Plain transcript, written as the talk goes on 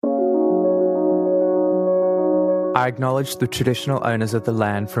I acknowledge the traditional owners of the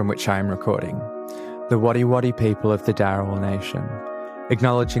land from which I am recording, the Wadi Wadi people of the Darawal Nation,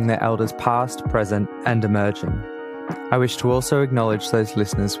 acknowledging their elders past, present and emerging. I wish to also acknowledge those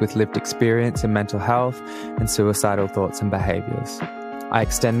listeners with lived experience in mental health and suicidal thoughts and behaviours. I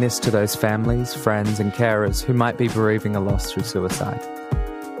extend this to those families, friends and carers who might be bereaving a loss through suicide.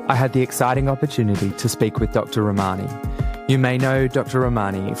 I had the exciting opportunity to speak with Dr. Ramani. You may know Dr.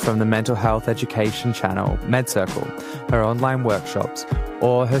 Ramani from the mental health education channel MedCircle, her online workshops,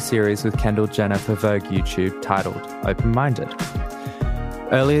 or her series with Kendall Jenner for Vogue YouTube titled Open Minded.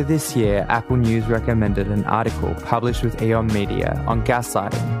 Earlier this year, Apple News recommended an article published with Eon Media on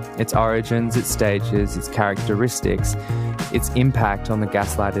gaslighting, its origins, its stages, its characteristics, its impact on the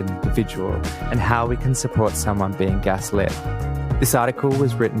gaslighted individual, and how we can support someone being gaslit. This article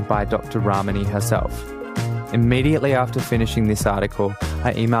was written by Dr. Ramani herself. Immediately after finishing this article,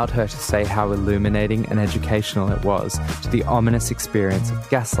 I emailed her to say how illuminating and educational it was to the ominous experience of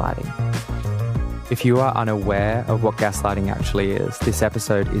gaslighting. If you are unaware of what gaslighting actually is, this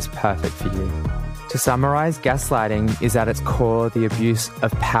episode is perfect for you. To summarise, gaslighting is at its core the abuse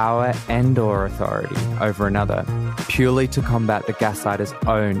of power and/or authority over another, purely to combat the gaslighter's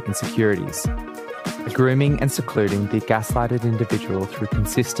own insecurities. Grooming and secluding the gaslighted individual through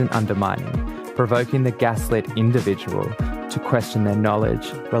consistent undermining, provoking the gaslit individual to question their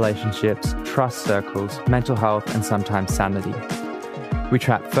knowledge, relationships, trust circles, mental health, and sometimes sanity. We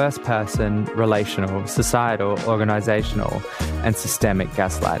trap first-person, relational, societal, organisational, and systemic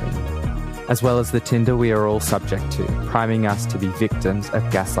gaslighting, as well as the tinder we are all subject to, priming us to be victims of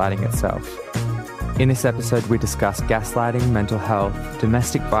gaslighting itself. In this episode, we discuss gaslighting, mental health,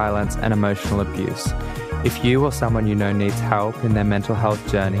 domestic violence, and emotional abuse. If you or someone you know needs help in their mental health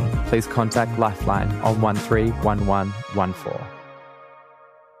journey, please contact Lifeline on 131114.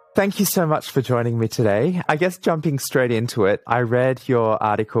 Thank you so much for joining me today. I guess jumping straight into it, I read your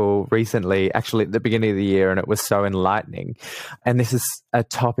article recently, actually at the beginning of the year, and it was so enlightening. And this is a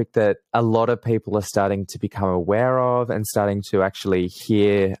topic that a lot of people are starting to become aware of and starting to actually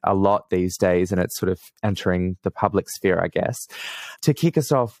hear a lot these days, and it's sort of entering the public sphere, I guess. To kick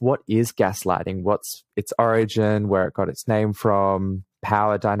us off, what is gaslighting? What's its origin, where it got its name from,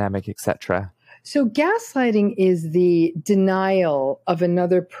 power dynamic, etc.? So gaslighting is the denial of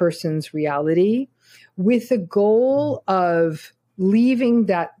another person's reality with the goal of leaving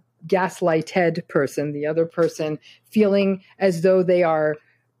that gaslighted person, the other person, feeling as though they are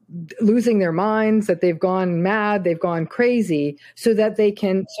losing their minds, that they've gone mad, they've gone crazy, so that the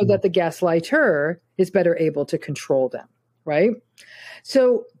gaslighter is better able to control them, right?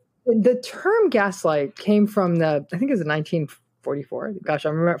 So the term gaslight came from I think it was the 1944. Gosh,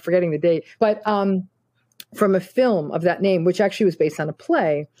 I'm forgetting the date, but from a film of that name, which actually was based on a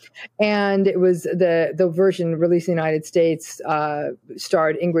play, and it was the version released in the United States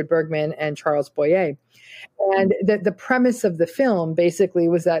starred Ingrid Bergman and Charles Boyer. And the premise of the film basically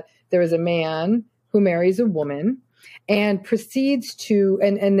was that there is a man who marries a woman and proceeds to,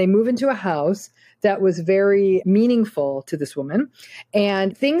 and they move into a house that was very meaningful to this woman.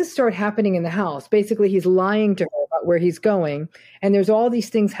 And things start happening in the house. Basically, he's lying to her about where he's going. And there's all these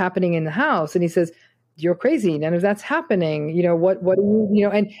things happening in the house. And he says, "You're crazy. None of that's happening. You know, what do you know,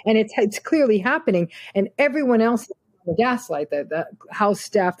 and it's clearly happening. And everyone else, the gaslight, the house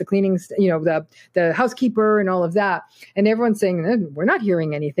staff, the cleaning, the housekeeper and all of that. And everyone's saying, we're not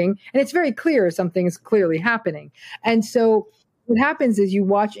hearing anything. And it's very clear something's clearly happening. And so what happens is you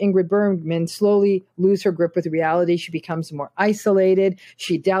watch Ingrid Bergman slowly lose her grip with reality. She becomes more isolated.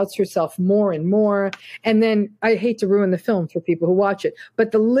 She doubts herself more and more. And then I hate to ruin the film for people who watch it,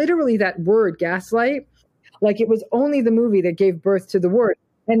 but literally that word gaslight, like it was only the movie that gave birth to the word.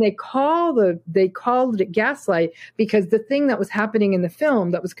 And they called it gaslight because the thing that was happening in the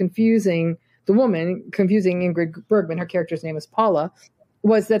film that was confusing the woman, confusing Ingrid Bergman, her character's name is Paula,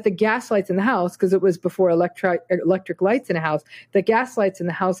 was that the gas lights in the house, because it was before electric lights in a house, the gas lights in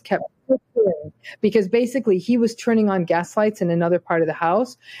the house kept flickering because basically he was turning on gas lights in another part of the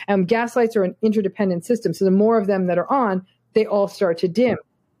house. And gas lights are an interdependent system. So the more of them that are on, they all start to dim.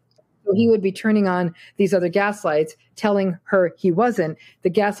 So he would be turning on these other gas lights, telling her he wasn't. The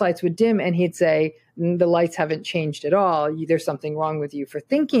gas lights would dim and he'd say, the lights haven't changed at all. There's something wrong with you for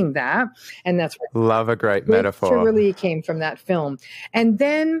thinking that. And that's what love a great metaphor. Literally came from that film. And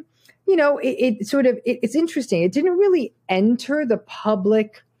then, it's interesting. It didn't really enter the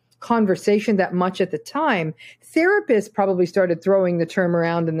public conversation that much at the time. Therapists probably started throwing the term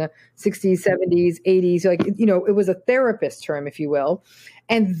around in the 60s, 70s, 80s. It was a therapist term, if you will.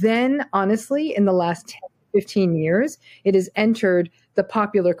 And then honestly, in the last 10, 15 years, it has entered the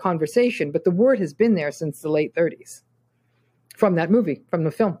popular conversation, but the word has been there since the late 30s from that movie, from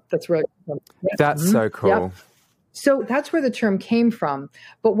the film. That's right. That's so cool. Yep. So that's where the term came from.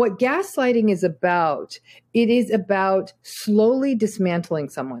 But what gaslighting is about, it is about slowly dismantling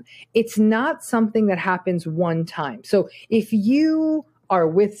someone. It's not something that happens one time. So if you are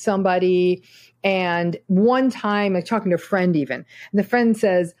with somebody and one time, like talking to a friend even, and the friend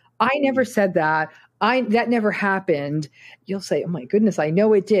says, I never said that. That never happened. You'll say, oh my goodness, I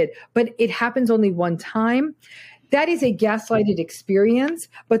know it did. But it happens only one time. That is a gaslighted experience,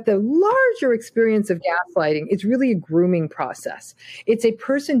 but the larger experience of gaslighting is really a grooming process. It's a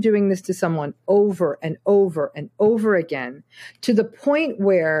person doing this to someone over and over and over again, to the point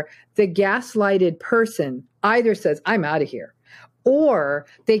where the gaslighted person either says, I'm out of here, or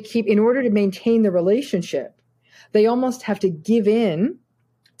they keep, in order to maintain the relationship, they almost have to give in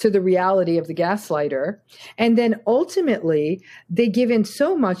to the reality of the gaslighter. And then ultimately, they give in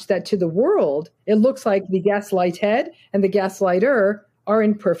so much that to the world, it looks like the gaslighted and the gaslighter are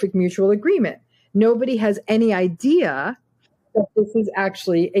in perfect mutual agreement. Nobody has any idea that this is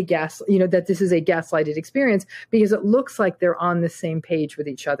actually that this is a gaslighted experience, because it looks like they're on the same page with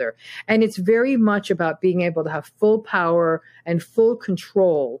each other. And it's very much about being able to have full power and full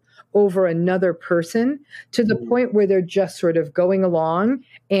control over another person, to the point where they're just sort of going along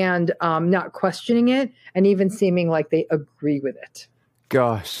and not questioning it, and even seeming like they agree with it.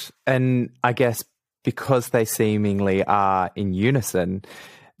 Gosh. And I guess because they seemingly are in unison,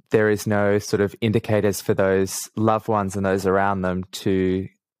 there is no sort of indicators for those loved ones and those around them to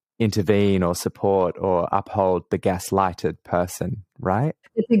intervene or support or uphold the gaslighted person, right?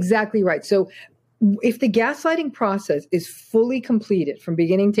 That's exactly right. So if the gaslighting process is fully completed from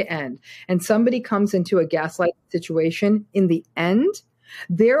beginning to end, and somebody comes into a gaslight situation in the end,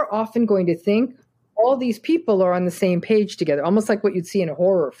 they're often going to think all these people are on the same page together, almost like what you'd see in a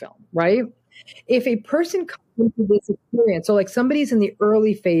horror film, right? If a person comes into this experience, so like somebody's in the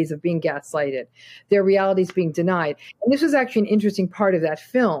early phase of being gaslighted, their reality is being denied. And this was actually an interesting part of that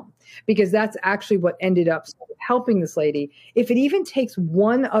film, because that's actually what ended up helping this lady. If it even takes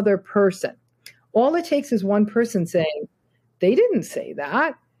one other person, all it takes is one person saying, they didn't say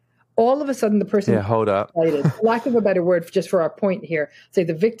that. All of a sudden, the person, hold up. lack of a better word, just for our point here, say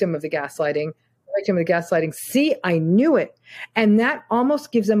the victim of the gaslighting, see, I knew it. And that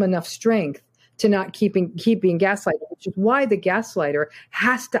almost gives them enough strength to not keep being gaslighted, which is why the gaslighter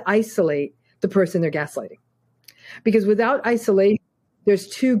has to isolate the person they're gaslighting. Because without isolation, there's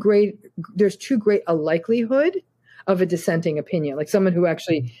too great a likelihood of a dissenting opinion, like someone who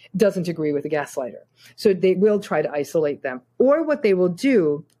actually doesn't agree with the gaslighter. So they will try to isolate them. Or what they will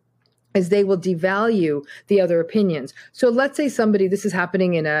do is they will devalue the other opinions. So let's say somebody, this is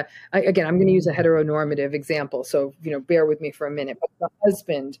happening again, I'm going to use a heteronormative example. So, bear with me for a minute. But the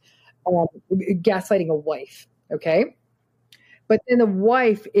husband gaslighting a wife, okay? But then the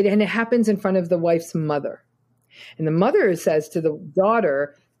wife, and it happens in front of the wife's mother. And the mother says to the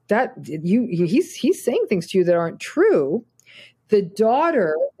daughter that he's saying things to you that aren't true. The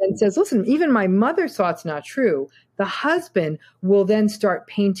daughter then says, listen, even my mother thought it's not true. The husband will then start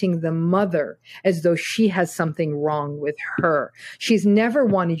painting the mother as though she has something wrong with her. She's never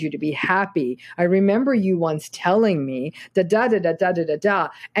wanted you to be happy. I remember you once telling me da,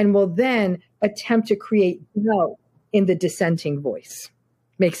 and will then attempt to create doubt in the dissenting voice.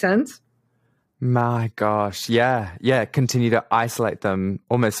 Make sense? My gosh. Yeah. Continue to isolate them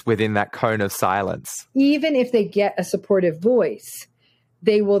almost within that cone of silence. Even if they get a supportive voice,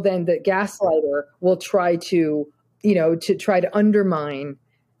 they will then, the gaslighter will try to undermine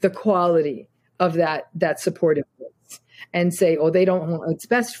the quality of that supportive voice and say, oh, they don't want what's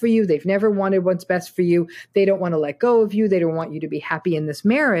best for you. They've never wanted what's best for you. They don't want to let go of you. They don't want you to be happy in this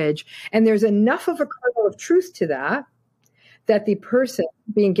marriage. And there's enough of a kernel of truth to that the person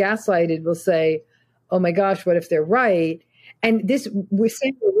being gaslighted will say, oh my gosh, what if they're right? And we're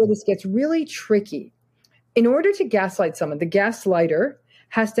saying where this gets really tricky. In order to gaslight someone, the gaslighter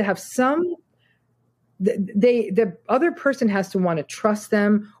has to have the other person has to want to trust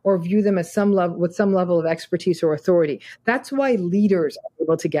them or view them as with some level of expertise or authority. That's why leaders are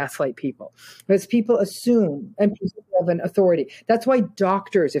able to gaslight people, because people assume and presume of an authority. That's why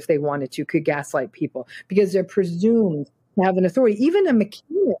doctors, if they wanted to, could gaslight people, because they're presumed to have an authority. Even a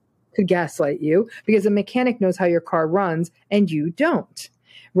mechanic could gaslight you, because a mechanic knows how your car runs and you don't.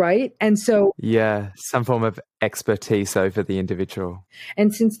 Right. And so, some form of expertise over the individual.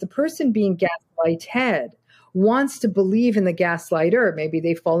 And since the person being gaslighted wants to believe in the gaslighter, maybe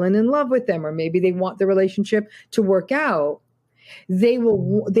they've fallen in love with them, or maybe they want the relationship to work out, they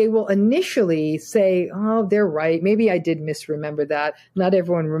will initially say, oh, they're right. Maybe I did misremember that. Not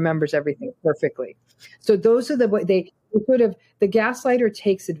everyone remembers everything perfectly. So those are the gaslighter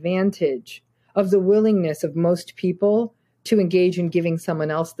takes advantage of the willingness of most people to engage in giving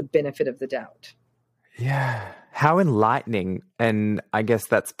someone else the benefit of the doubt. Yeah. How enlightening. And I guess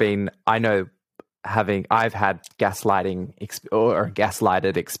that's been, I know, I've had gaslighting or a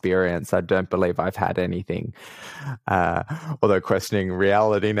gaslighted experience. I don't believe I've had anything, although questioning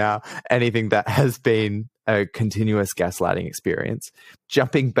reality now, anything that has been a continuous gaslighting experience.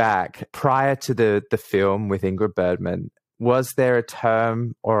 Jumping back, prior to the film with Ingrid Bergman, was there a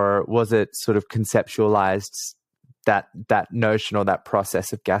term, or was it sort of conceptualized, that notion or that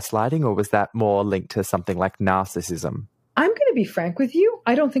process of gaslighting, or was that more linked to something like narcissism? I'm going to be frank with you.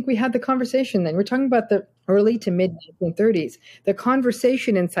 I don't think we had the conversation then. We're talking about the early to mid 1930s. The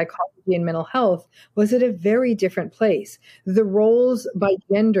conversation in psychology and mental health was at a very different place. The roles by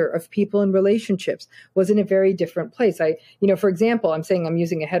gender of people in relationships was in a very different place. For example, I'm saying I'm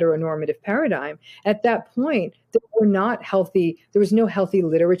using a heteronormative paradigm. At that point, there was no healthy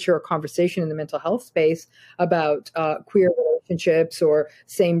literature or conversation in the mental health space about queer relationships or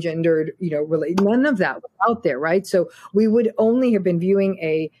same-gendered, none of that was out there, right? So we would only have been viewing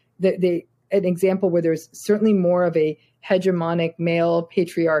an example where there's certainly more of a hegemonic male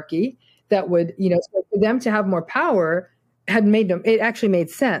patriarchy that would, so for them to have more power it actually made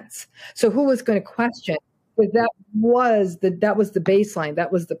sense. So who was going to question? Because that was the baseline.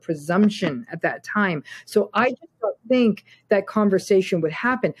 That was the presumption at that time. So I just don't think that conversation would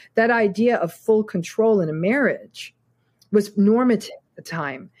happen. That idea of full control in a marriage was normative at the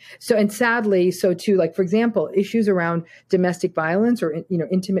time. So, and sadly, so too, like, for example, issues around domestic violence or,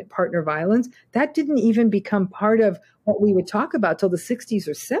 intimate partner violence, that didn't even become part of what we would talk about till the 60s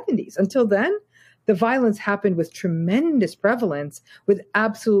or 70s. Until then, the violence happened with tremendous prevalence, with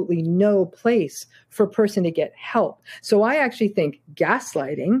absolutely no place for a person to get help. So I actually think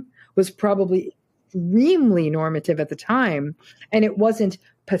gaslighting was probably extremely normative at the time, and it wasn't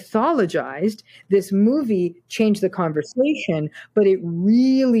pathologized. This movie changed the conversation, but it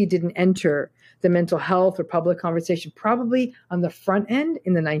really didn't enter the mental health or public conversation, probably on the front end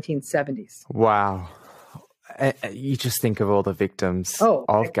in the 1970s. Wow. You just think of all the victims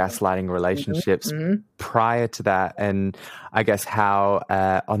of gaslighting relationships prior to that, and I guess how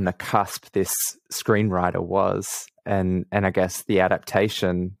on the cusp this screenwriter was, and I guess the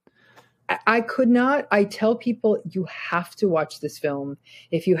adaptation. I could not. I tell people, you have to watch this film.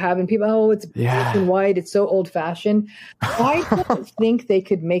 If you haven't, people, it's black and white. It's so old fashioned. I don't think they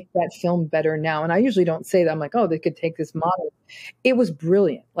could make that film better now. And I usually don't say that. I'm like, they could take this model. It was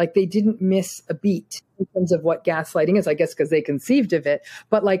brilliant. Like, they didn't miss a beat in terms of what gaslighting is, I guess, because they conceived of it.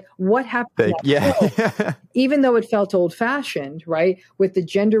 But like, what happened? Even though it felt old fashioned, right? With the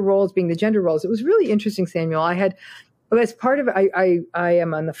gender roles being the gender roles, it was really interesting, Samuel. As part of it, I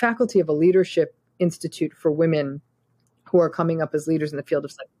am on the faculty of a leadership institute for women who are coming up as leaders in the field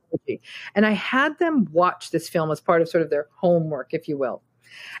of psychology. And I had them watch this film as part of sort of their homework, if you will.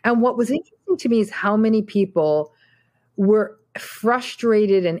 And what was interesting to me is how many people were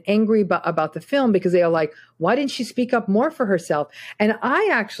frustrated and angry about the film, because they are like, why didn't she speak up more for herself? And I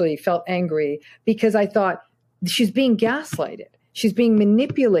actually felt angry because I thought, she's being gaslighted. She's being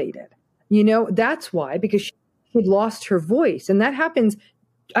manipulated. That's why, because she'd lost her voice. And that happens,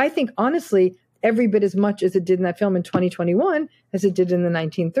 I think, honestly, every bit as much as it did in that film in 2021 as it did in the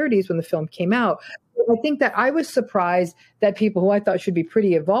 1930s when the film came out. I think that I was surprised that people who I thought should be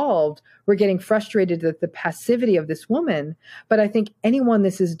pretty evolved were getting frustrated at the passivity of this woman. But I think anyone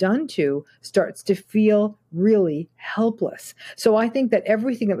this is done to starts to feel really helpless. So I think that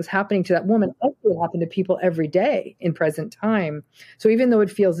everything that was happening to that woman actually happened to people every day in present time. So even though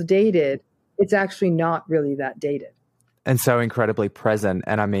it feels dated, it's actually not really that dated. And so incredibly present.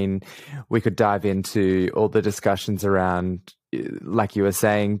 And I mean, we could dive into all the discussions around, like you were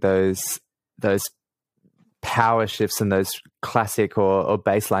saying, those power shifts and those classic or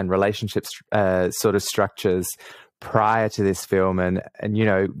baseline relationships sort of structures prior to this film and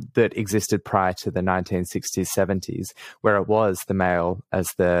that existed prior to the 1960s, 70s, where it was the male as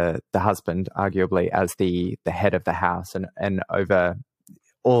the husband, arguably as the head of the house and over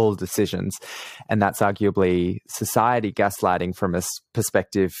all decisions. And that's arguably society gaslighting from a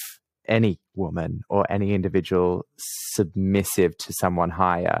perspective, any woman or any individual submissive to someone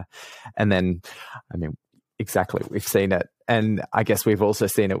higher. And then, I mean, exactly, we've seen it. And I guess we've also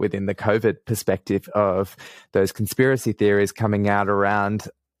seen it within the COVID perspective of those conspiracy theories coming out around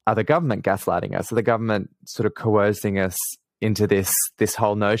the government gaslighting us, so the government sort of coercing us into this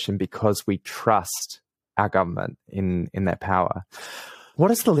whole notion because we trust our government in their power. What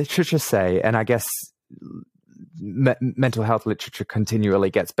does the literature say? And I guess mental health literature continually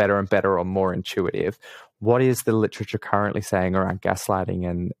gets better and better or more intuitive. What is the literature currently saying around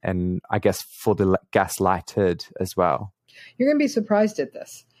gaslighting and I guess for the gaslighted as well? You're going to be surprised at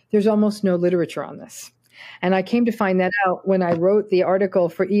this. There's almost no literature on this. And I came to find that out when I wrote the article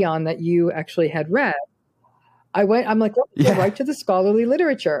for Eon that you actually had read. I'm like, let's go right to the scholarly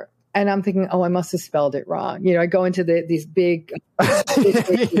literature. And I'm thinking, oh, I must have spelled it wrong. I go into these big,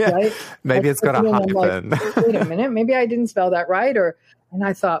 yeah. right? Maybe it's got a hyphen. Like, wait a minute, maybe I didn't spell that right. And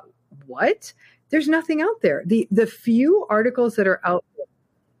I thought, what? There's nothing out there. The few articles that are out there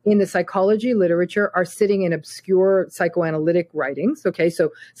in the psychology literature are sitting in obscure psychoanalytic writings. Okay,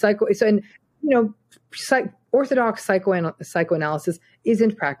 orthodox psychoanalysis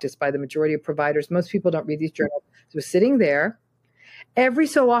isn't practiced by the majority of providers. Most people don't read these journals. So it's sitting there. Every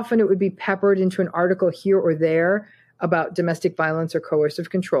so often it would be peppered into an article here or there about domestic violence or coercive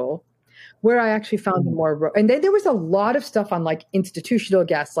control, where I actually found more. And then there was a lot of stuff on like institutional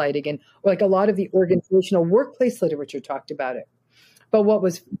gaslighting and like a lot of the organizational workplace literature talked about it. But what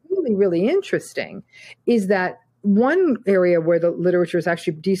was really, really interesting is that one area where the literature is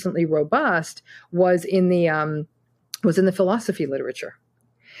actually decently robust was in the philosophy literature.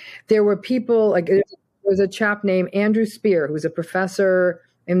 There were people like there was a chap named Andrew Spear, who was a professor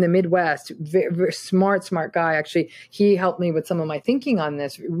in the Midwest, very, very smart guy. Actually, he helped me with some of my thinking on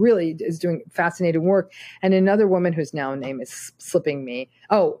this. Really is doing fascinating work. And another woman whose now name is slipping me.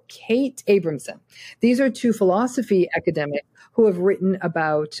 Oh, Kate Abramson. These are two philosophy academics who have written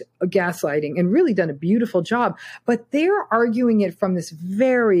about gaslighting and really done a beautiful job. But they're arguing it from this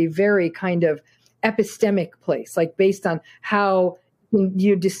very, very kind of epistemic place, like based on how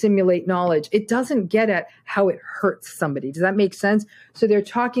you dissimulate knowledge. It doesn't get at how it hurts somebody. Does that make sense? So they're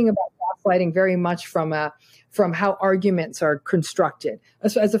talking about gaslighting very much from how arguments are constructed,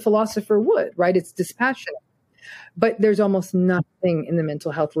 as a philosopher would, right? It's dispassionate. But there's almost nothing in the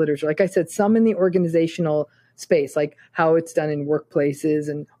mental health literature. Like I said, some in the organizational space, like how it's done in workplaces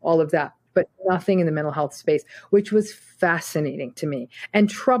and all of that, but nothing in the mental health space, which was fascinating to me and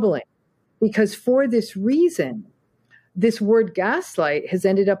troubling, because for this reason, this word gaslight has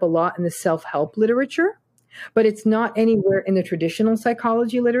ended up a lot in the self-help literature, but it's not anywhere in the traditional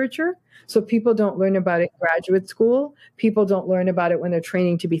psychology literature. So people don't learn about it in graduate school. People don't learn about it when they're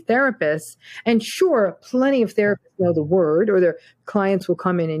training to be therapists. And sure, plenty of therapists know the word, or their clients will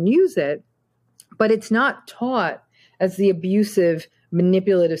come in and use it, but it's not taught as the abusive,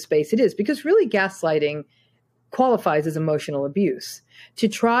 manipulative space it is, because really gaslighting qualifies as emotional abuse. To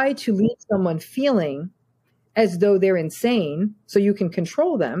try to leave someone feeling as though they're insane so you can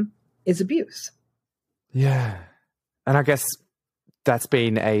control them is abuse. Yeah. And I guess that's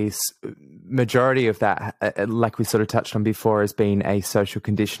been a majority of that, like we sort of touched on before, has been a social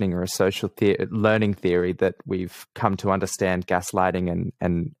conditioning or a social learning theory that we've come to understand gaslighting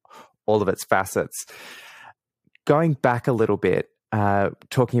and all of its facets. Going back a little bit,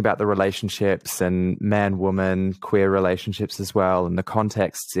 talking about the relationships and man-woman, queer relationships as well, and the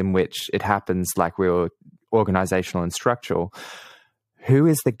contexts in which it happens, like we were organizational and structural. Who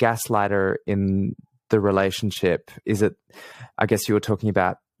is the gaslighter in the relationship? Is it, I guess you were talking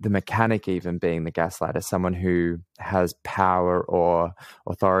about the mechanic even being the gaslighter, someone who has power or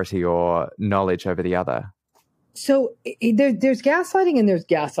authority or knowledge over the other? So there's gaslighting and there's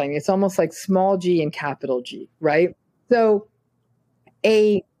gaslighting. It's almost like small g and capital G, right? So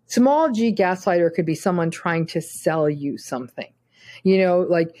a small g gaslighter could be someone trying to sell you something,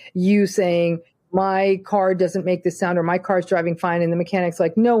 like you saying, my car doesn't make this sound, or my car's driving fine. And the mechanic's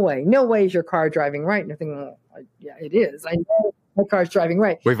like, no way is your car driving right. And I think, well, yeah, it is. I know my car's driving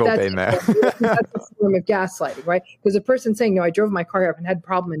right. We've all been there. That's a form of gaslighting, right? Because a person saying, no, I drove my car here, I haven't had a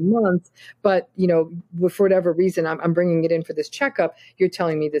problem in months, but, for whatever reason, I'm bringing it in for this checkup. You're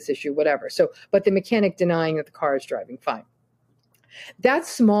telling me this issue, whatever. So, but the mechanic denying that the car is driving fine. That's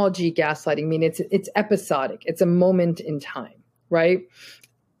small g gaslighting. I mean, it's episodic. It's a moment in time, right?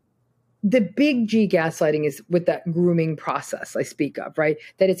 The big G gaslighting is with that grooming process I speak of, right?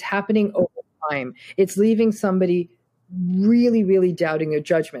 That it's happening over time. It's leaving somebody really, really doubting their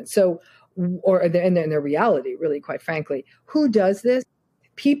judgment. So, and their reality, really, quite frankly. Who does this?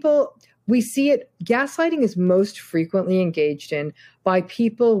 People, we see it. Gaslighting is most frequently engaged in by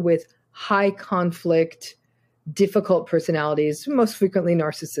people with high conflict, difficult personalities, most frequently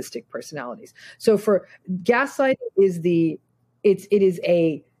narcissistic personalities. So for gaslighting it is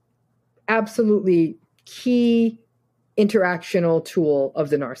a absolutely key interactional tool of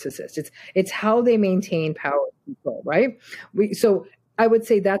the narcissist. It's how they maintain power and control, right? So I would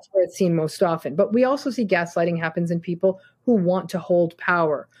say that's where it's seen most often. But we also see gaslighting happens in people who want to hold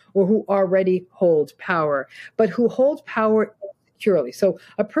power or who already hold power, but who hold power securely. So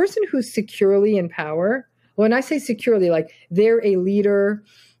a person who's securely in power, when I say securely, like they're a leader,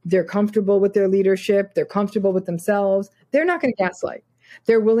 they're comfortable with their leadership, they're comfortable with themselves, they're not going to gaslight.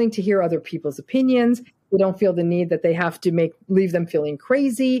 They're willing to hear other people's opinions. They don't feel the need that they have to leave them feeling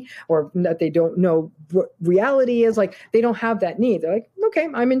crazy or that they don't know what reality is. Like they don't have that need. They're like, okay,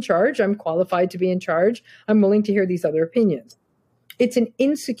 I'm in charge. I'm qualified to be in charge. I'm willing to hear these other opinions. It's an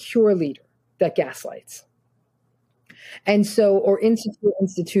insecure leader that gaslights. And so, or insecure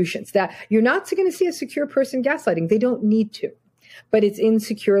institutions that you're not going to see a secure person gaslighting. They don't need to, but it's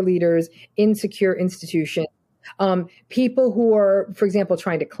insecure leaders, insecure institutions. People who are, for example,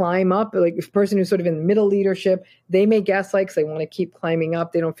 trying to climb up, like a person who's sort of in the middle leadership, they may gaslight because they want to keep climbing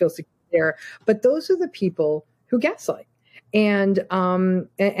up. They don't feel secure there. But those are the people who gaslight. And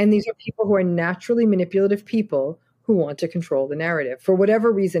these are people who are naturally manipulative people who want to control the narrative for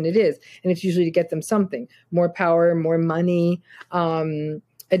whatever reason it is. And it's usually to get them something, more power, more money,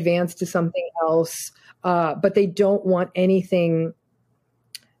 advance to something else. But they don't want anything.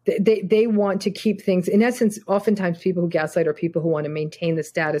 They want to keep things, in essence, oftentimes people who gaslight are people who want to maintain the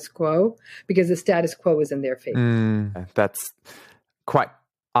status quo because the status quo is in their favor. That's quite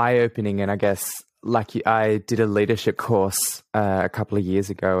eye-opening. And I guess I did a leadership course a couple of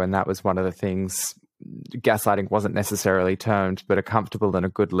years ago, and that was one of the things. Gaslighting wasn't necessarily termed, but a comfortable and a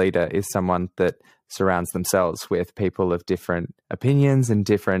good leader is someone that surrounds themselves with people of different opinions and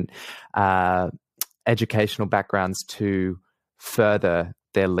different educational backgrounds to further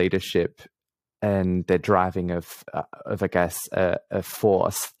their leadership and their driving of I guess, a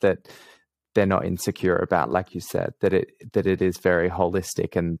force that they're not insecure about, like you said, that it is very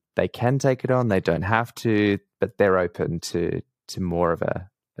holistic and they can take it on. They don't have to, but they're open to more of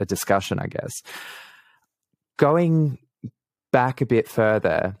a discussion, I guess. Going back a bit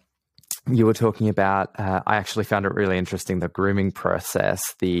further, you were talking about, I actually found it really interesting, the grooming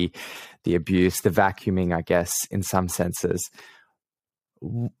process, the abuse, the vacuuming, I guess, in some senses.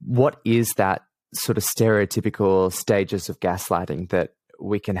 What is that sort of stereotypical stages of gaslighting that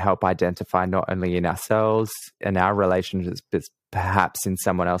we can help identify not only in ourselves and our relationships, but perhaps in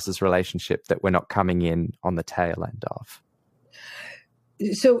someone else's relationship that we're not coming in on the tail end of?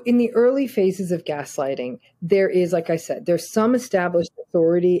 So in the early phases of gaslighting, there is, like I said, there's some established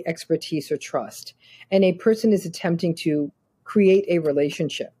authority, expertise, or trust. And a person is attempting to create a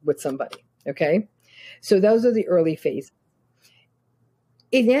relationship with somebody. Okay. So those are the early phases.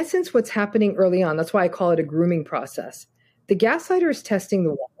 In essence, what's happening early on, that's why I call it a grooming process. The gaslighter is testing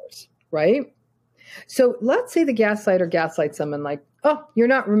the waters, right? So let's say the gaslighter gaslights someone like, oh, you're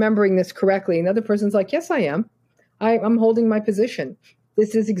not remembering this correctly. And the other person's like, yes, I am. I'm holding my position.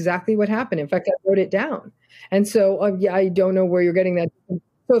 This is exactly what happened. In fact, I wrote it down. And so, yeah, I don't know where you're getting that.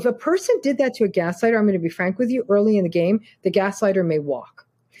 So if a person did that to a gaslighter, I'm going to be frank with you, early in the game, the gaslighter may walk.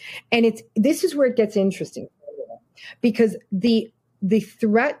 And this is where it gets interesting, because the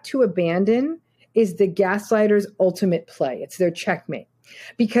threat to abandon is the gaslighter's ultimate play. It's their checkmate.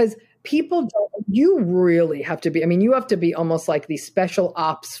 Because you really have to be, you have to be almost like the special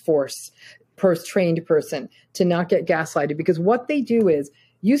ops force trained person to not get gaslighted. Because what they do is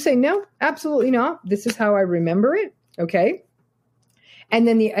you say, no, absolutely not. This is how I remember it. Okay. And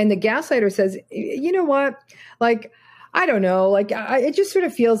then the gaslighter says, you know what? Like, I don't know. Like, it just sort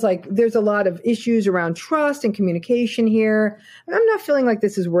of feels like there's a lot of issues around trust and communication here. And I'm not feeling like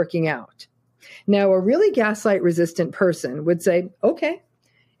this is working out. Now, a really gaslight resistant person would say, okay,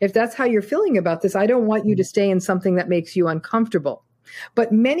 if that's how you're feeling about this, I don't want you to stay in something that makes you uncomfortable.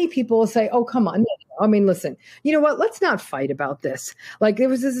 But many people will say, oh, come on. Listen, you know what? Let's not fight about this. Like, there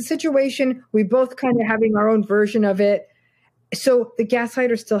was a situation, we both kind of having our own version of it. So the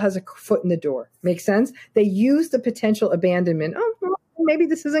gaslighter still has a foot in the door. Makes sense? They use the potential abandonment. Oh, well, maybe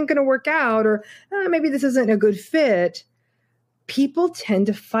this isn't going to work out, or maybe this isn't a good fit. People tend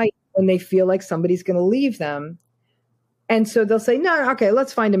to fight when they feel like somebody's going to leave them. And so they'll say, no, okay,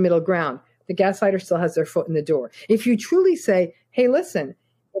 let's find a middle ground. The gaslighter still has their foot in the door. If you truly say, hey, listen,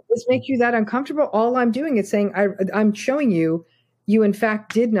 if this makes you that uncomfortable, all I'm doing is saying, I'm showing you in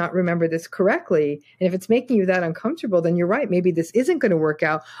fact did not remember this correctly. And if it's making you that uncomfortable, then you're right. Maybe this isn't going to work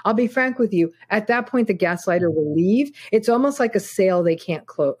out. I'll be frank with you. At that point, the gaslighter will leave. It's almost like a sale they can't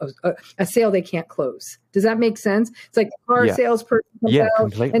close. Does that make sense? It's like a car salesperson comes out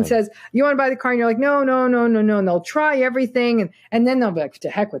completely and says, you want to buy the car? And you're like, no. And they'll try everything. And then they'll be like, to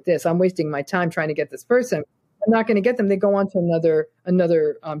heck with this. I'm wasting my time trying to get this person. I'm not going to get them. They go on to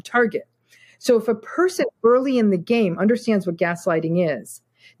another target. So if a person early in the game understands what gaslighting is,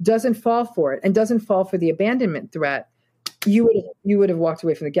 doesn't fall for it, and doesn't fall for the abandonment threat, you would have walked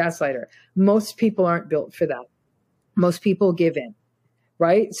away from the gaslighter. Most people aren't built for that. Most people give in,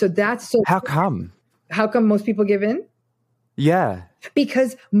 right? So How come? How come most people give in? Yeah.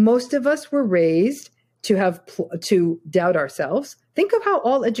 Because most of us were raised to doubt ourselves. Think of how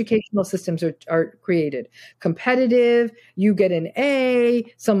all educational systems are created. Competitive, you get an A,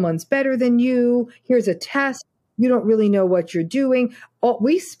 someone's better than you, here's a test, you don't really know what you're doing.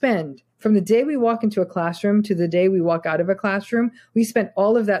 We spend, from the day we walk into a classroom to the day we walk out of a classroom, we spend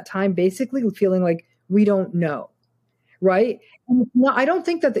all of that time basically feeling like we don't know. Right? No, I don't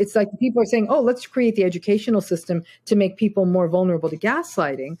think that it's like people are saying, oh, let's create the educational system to make people more vulnerable to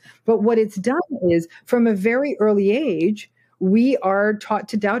gaslighting. But what it's done is from a very early age, we are taught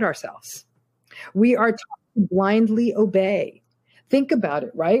to doubt ourselves. We are taught to blindly obey. Think about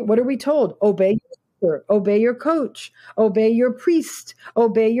it, right? What are we told? Obey your teacher, obey your coach, obey your priest,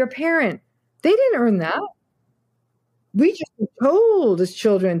 obey your parent. They didn't earn that. We just were told as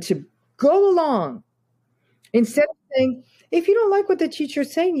children to go along. Instead of saying, if you don't like what the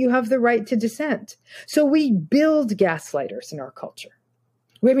teacher's saying, you have the right to dissent. So we build gaslighters in our culture.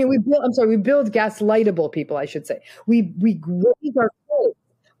 We build gaslightable people, I should say. We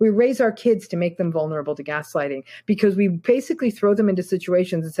raise our kids to make them vulnerable to gaslighting because we basically throw them into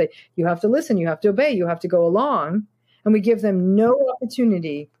situations and say, you have to listen, you have to obey, you have to go along. And we give them no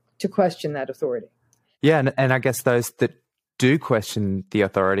opportunity to question that authority. Yeah, and I guess those that do question the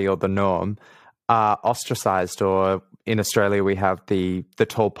authority or the norm are ostracized, or in Australia we have the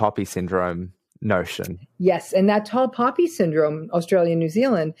tall poppy syndrome notion. Yes, and that tall poppy syndrome, Australia and New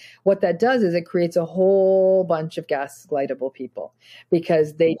Zealand, what that does is it creates a whole bunch of gaslightable people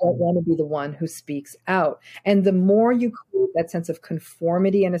because they don't want to be the one who speaks out. And the more you create that sense of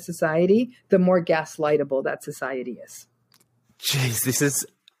conformity in a society, the more gaslightable that society is. Jeez, this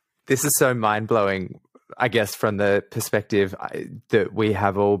is so mind-blowing. I guess from the perspective that we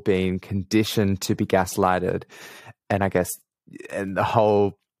have all been conditioned to be gaslighted, and I guess and the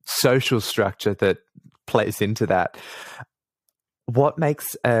whole social structure that plays into that. What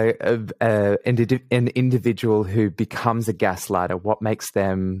makes an individual who becomes a gaslighter, what makes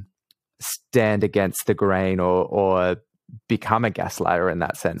them stand against the grain or become a gaslighter in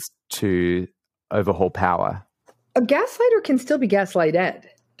that sense to overhaul power? A gaslighter can still be gaslighted.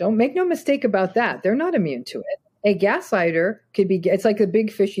 Don't make no mistake about that. They're not immune to it. A gaslighter it's like a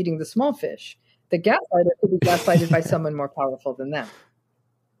big fish eating the small fish. The gaslighter could be gaslighted by someone more powerful than them.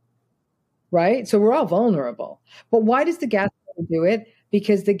 Right? So we're all vulnerable. But why does the gaslighter do it?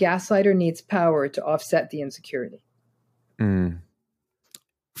 Because the gaslighter needs power to offset the insecurity.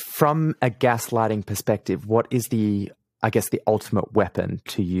 From a gaslighting perspective, what is the ultimate weapon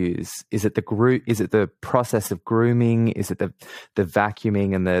to use? Is it the process of grooming? Is it the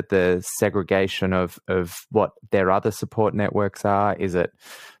vacuuming and the segregation of what their other support networks are? Is it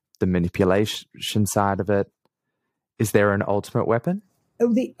the manipulation side of it? Is there an ultimate weapon?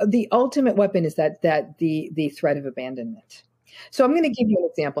 The ultimate weapon is that the threat of abandonment. So I'm going to give you an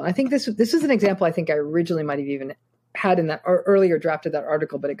example. I think this is an example I think I originally might have even had in that or earlier drafted that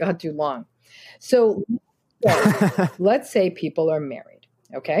article, but it got too long. So let's say people are married.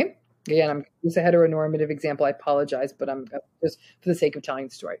 Okay. Again, it's a heteronormative example. I apologize, but I'm just for the sake of telling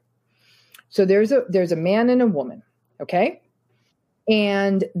the story. So there's a man and a woman. Okay.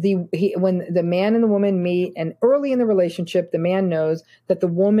 And when the man and the woman meet, and early in the relationship, the man knows that the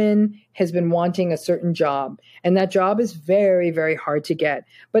woman has been wanting a certain job, and that job is very, very hard to get.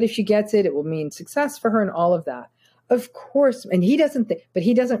 But if she gets it, it will mean success for her and all of that. Of course, and he doesn't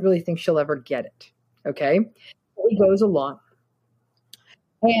really think she'll ever get it. Okay. He goes along.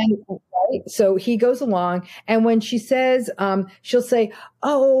 And right, so he goes along, and when she says, she'll say,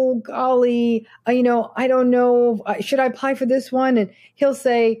 "Oh, golly, I don't know. Should I apply for this one?" And he'll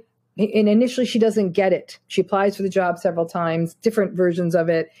say, and initially she doesn't get it. She applies for the job several times, different versions of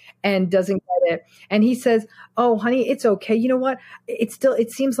it, and doesn't get it. And he says, "Oh, honey, it's okay. You know what?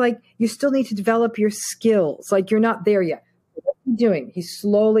 It seems like you still need to develop your skills. Like you're not there yet." What's he doing? He's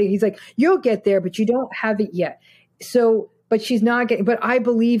like, "You'll get there, but you don't have it yet." But she's not getting, but I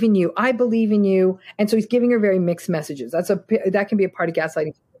believe in you. I believe in you. And so he's giving her very mixed messages. That can be a part of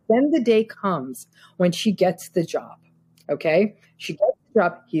gaslighting. Then the day comes when she gets the job. Okay. She gets the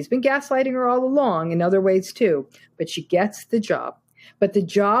job. He's been gaslighting her all along in other ways too, but she gets the job. But the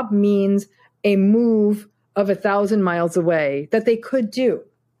job means a move of 1,000 miles away that they could do.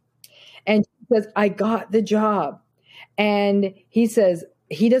 And she says, "I got the job." And he says,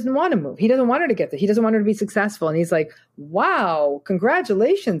 he doesn't want to move. He doesn't want her to get there. He doesn't want her to be successful. And he's like, "Wow,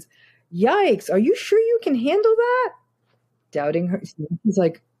 congratulations. Yikes. Are you sure you can handle that? Doubting her. He's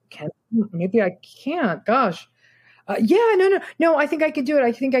like, maybe I can't. Gosh. Yeah, no, I think I can do it.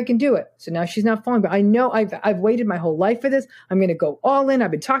 I think I can do it. So now she's not falling, but I know I've waited my whole life for this. I'm going to go all in.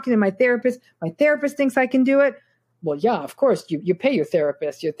 I've been talking to my therapist. My therapist thinks I can do it. Well, yeah, of course you pay your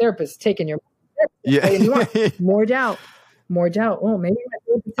therapist. Your therapist is taking your more doubt. Oh, maybe my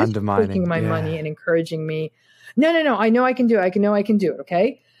therapist is taking my money and encouraging me. No. I know I can do it. I can do it.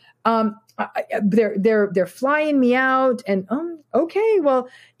 Okay. They're flying me out, and okay. Well,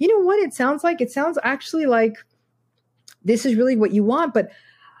 you know what it sounds like? It sounds actually like this is really what you want. But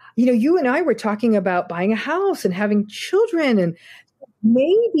you and I were talking about buying a house and having children, and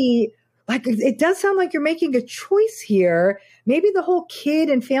maybe like it does sound like you're making a choice here. Maybe the whole kid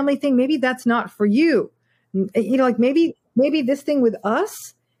and family thing, maybe that's not for you. Like maybe this thing with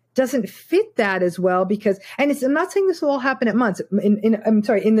us doesn't fit that as well, because, and I'm not saying this will all happen at once.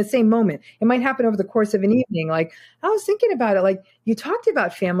 In the same moment. It might happen over the course of an evening. Like I was thinking about it, like you talked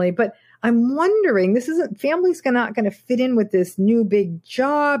about family, but I'm wondering, family's not going to fit in with this new big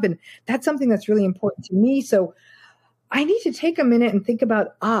job. And that's something that's really important to me. So I need to take a minute and think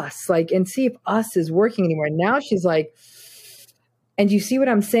about us, like, and see if us is working anymore. Now she's like, and you see what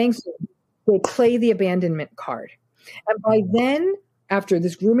I'm saying? So they play the abandonment card. And by then, after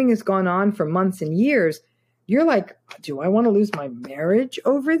this grooming has gone on for months and years, you're like, do I want to lose my marriage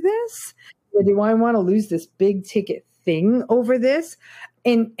over this? Or do I want to lose this big ticket thing over this?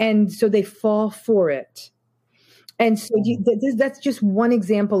 And so they fall for it. And so that's just one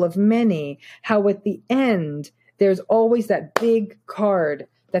example of many, how at the end, there's always that big card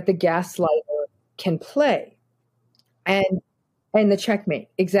that the gaslighter can play. And the checkmate.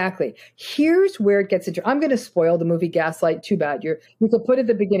 Exactly. Here's where it gets interesting. I'm going to spoil the movie Gaslight. Too bad. You could put at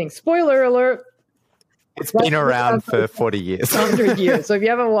the beginning, spoiler alert. It's been around for 40 years. 100 years. So if you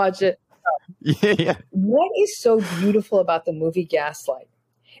haven't watched it. Yeah. What is so beautiful about the movie Gaslight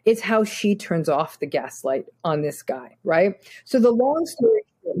is how she turns off the gaslight on this guy, right? So the long story,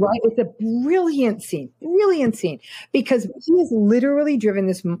 right? It's a brilliant scene, because he has literally driven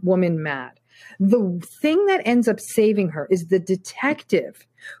this woman mad. The thing that ends up saving her is the detective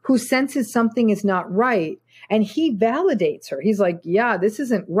who senses something is not right, and he validates her. He's like, yeah, this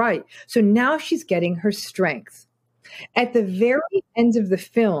isn't right. So now she's getting her strength. At the very end of the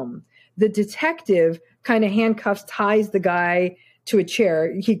film, the detective kind of handcuffs, ties the guy to a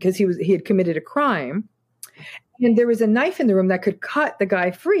chair because he had committed a crime. And there was a knife in the room that could cut the guy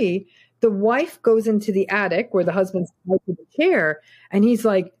free. The wife goes into the attic where the husband's tied to the chair, and he's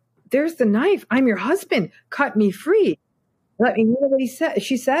like, there's the knife. I'm your husband. Cut me free. Let me know what he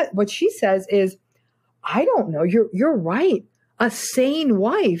said. What she says is, I don't know. You're right. A sane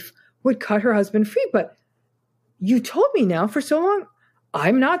wife would cut her husband free, but you told me now for so long,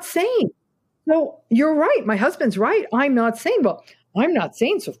 I'm not sane. So you're right. My husband's right. I'm not sane. Well, I'm not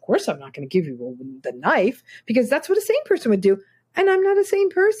sane. So of course I'm not going to give you the knife, because that's what a sane person would do. And I'm not a sane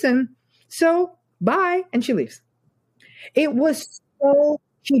person. So bye. And she leaves. It was so,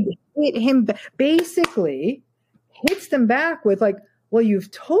 she hit him, basically hits them back with like, well,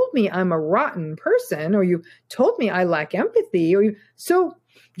 you've told me I'm a rotten person, or you've told me I lack empathy, so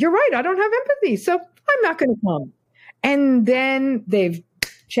you're right. I don't have empathy. So I'm not going to come. And then they've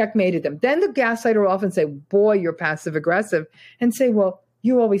checkmated them. Then the gaslighter will often say, boy, you're passive aggressive, and say, well,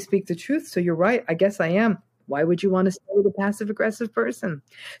 you always speak the truth. So you're right. I guess I am. Why would you want to stay with a passive aggressive person?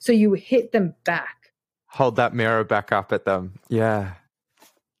 So you hit them back. Hold that mirror back up at them. Yeah.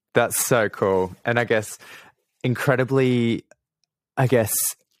 That's so cool. And I guess incredibly,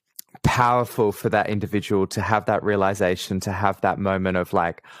 powerful for that individual to have that realization, to have that moment of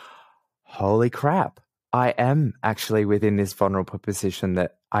like, holy crap, I am actually within this vulnerable position,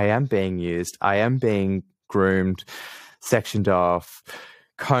 that I am being used. I am being groomed, sectioned off,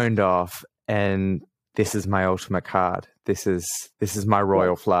 coned off, and this is my ultimate card. This is my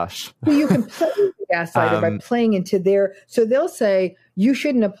royal flush. So you can play with the gaslighter by playing into their, so they'll say, you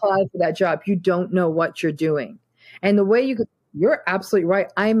shouldn't apply for that job. You don't know what you're doing. And the way you're absolutely right.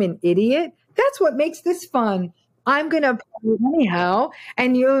 I'm an idiot. That's what makes this fun. I'm going to apply anyhow.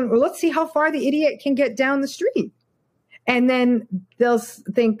 And let's see how far the idiot can get down the street. And then they'll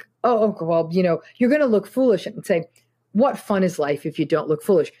think, oh, well, you're going to look foolish, and say, what fun is life if you don't look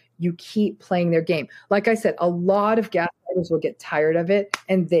foolish? you keep playing their game. Like I said, a lot of gaslighters will get tired of it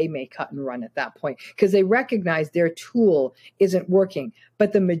and they may cut and run at that point because they recognize their tool isn't working.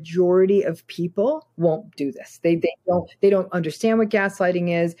 But the majority of people won't do this. They don't understand what gaslighting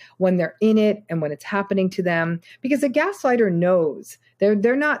is when they're in it and when it's happening to them, because the gaslighter knows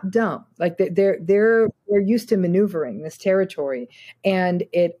they're not dumb. Like they're used to maneuvering this territory, and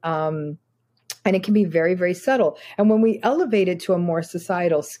it can be very, very subtle. And when we elevate it to a more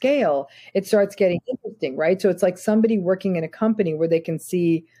societal scale, it starts getting interesting, right? So it's like somebody working in a company where they can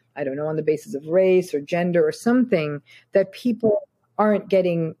see, I don't know, on the basis of race or gender or something, that people aren't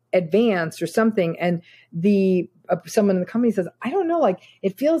getting advanced or something. And someone in the company says, I don't know, like,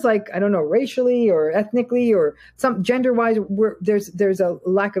 it feels like, I don't know, racially or ethnically or some gender-wise, there's a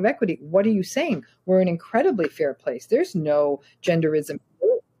lack of equity. What are you saying? We're an incredibly fair place. There's no genderism.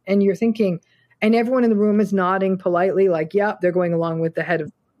 And you're thinking, and everyone in the room is nodding politely, like, yep, they're going along with the head of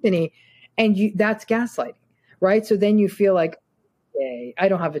the company. And that's gaslighting, right? So then you feel like, okay, I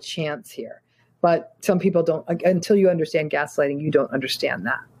don't have a chance here. But some people don't, until you understand gaslighting, you don't understand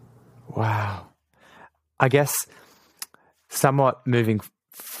that. Wow. I guess somewhat moving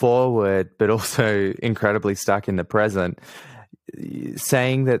forward, but also incredibly stuck in the present,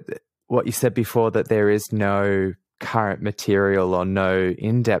 saying that what you said before, that there is no current material or no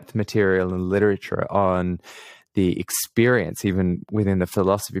in-depth material in literature on the experience, even within the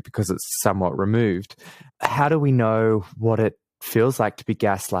philosophy, because it's somewhat removed. How do we know what it feels like to be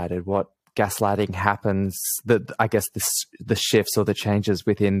gaslighted? What gaslighting happens, I guess the shifts or the changes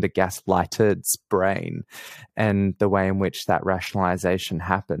within the gaslighted's brain and the way in which that rationalization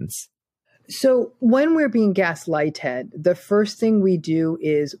happens? So when we're being gaslighted, the first thing we do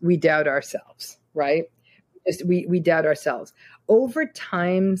is we doubt ourselves, right? We doubt ourselves. Over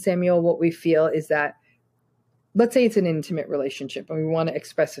time, Samuel, what we feel is that, let's say it's an intimate relationship and we want to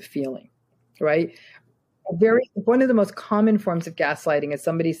express a feeling, right? One of the most common forms of gaslighting is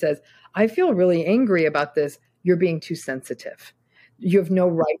somebody says, I feel really angry about this. You're being too sensitive. You have no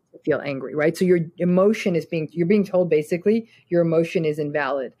right to feel angry, right? So your emotion you're being told basically your emotion is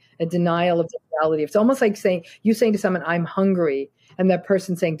invalid, a denial of the reality. It's almost like saying to someone, I'm hungry, and that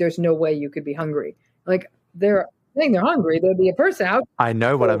person saying, there's no way you could be hungry. Like, they're saying they're hungry. There'll be a person out. I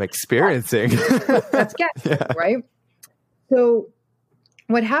know what I'm experiencing. That's gaslighting, right? So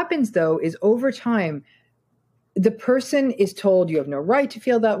what happens though is over time, the person is told you have no right to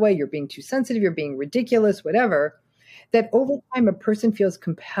feel that way. You're being too sensitive. You're being ridiculous, whatever. That over time, a person feels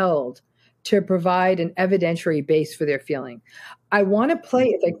compelled to provide an evidentiary base for their feeling. I want to play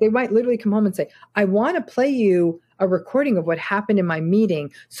it. Like, they might literally come home and say, I want to play you a recording of what happened in my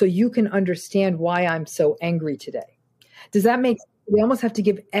meeting so you can understand why I'm so angry today. Does that make sense? They almost have to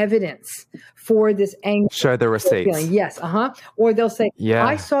give evidence for this anger. Show the receipts. Feeling. Yes, Or they'll say,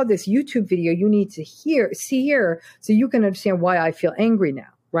 I saw this YouTube video you need to see here so you can understand why I feel angry now,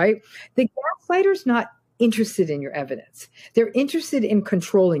 right? The gaslighter's not interested in your evidence. They're interested in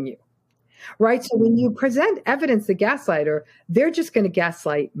controlling you, right? So when you present evidence to gaslighter, they're just going to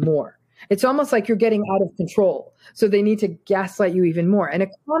gaslight more. It's almost like you're getting out of control. So they need to gaslight you even more. And a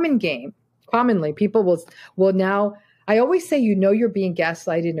commonly people will now, I always say, you're being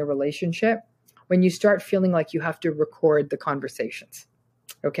gaslighted in a relationship when you start feeling like you have to record the conversations.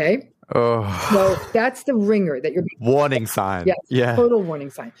 Okay? Oh. So that's the ringer that you're being. Warning sign. Yeah. Total warning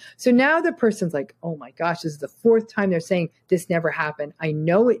sign. So now the person's like, oh my gosh, this is the fourth time they're saying this never happened. I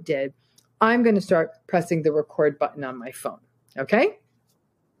know it did. I'm going to start pressing the record button on my phone. Okay?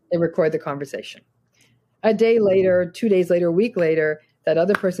 They record the conversation. A day later, 2 days later, a week later, that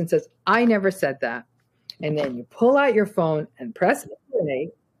other person says, I never said that. And then you pull out your phone and press play,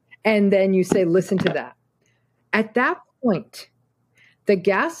 and then you say, listen to that. At that point, the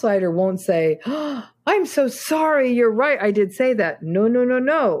gaslighter won't say, oh, I'm so sorry, you're right, I did say that.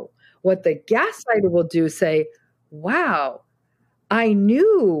 No. What the gaslighter will do is say, wow, I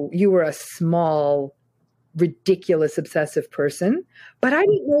knew you were a small, ridiculous, obsessive person, but I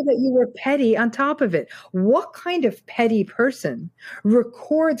didn't know that you were petty on top of it. What kind of petty person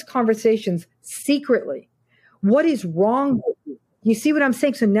records conversations secretly? What is wrong with you? You see what I'm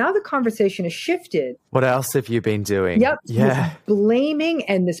saying? So now the conversation has shifted. What else have you been doing? Yep. Yeah. This blaming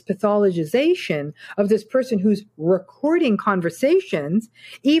and this pathologization of this person who's recording conversations,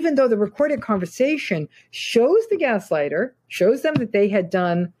 even though the recorded conversation shows the gaslighter, shows them that they had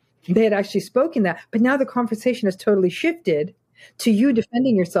actually spoken that, but now the conversation has totally shifted to you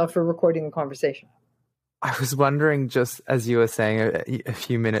defending yourself for recording the conversation. I was wondering, just as you were saying a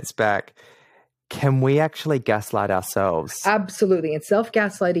few minutes back, can we actually gaslight ourselves? Absolutely. And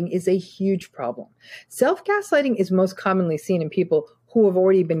self-gaslighting is a huge problem. Self-gaslighting is most commonly seen in people who have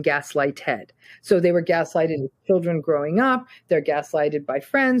already been gaslighted. So they were gaslighted as children growing up, they're gaslighted by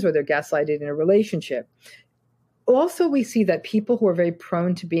friends, or they're gaslighted in a relationship. Also, we see that people who are very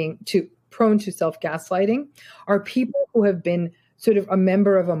prone to self-gaslighting are people who have been sort of a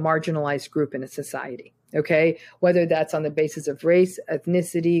member of a marginalized group in a society. Okay, whether that's on the basis of race,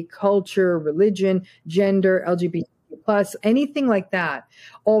 ethnicity, culture, religion, gender, LGBT plus, anything like that.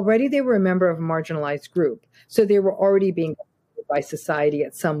 Already they were a member of a marginalized group. So they were already being by society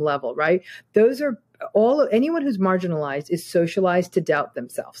at some level, right? Those are anyone who's marginalized is socialized to doubt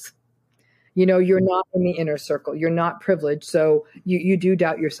themselves. You're not in the inner circle. You're not privileged. So you do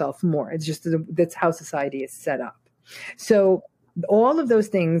doubt yourself more. It's just that's how society is set up. So all of those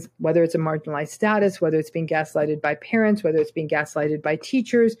things, whether it's a marginalized status, whether it's being gaslighted by parents, whether it's being gaslighted by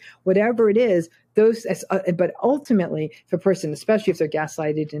teachers, whatever it is, but ultimately, if a person, especially if they're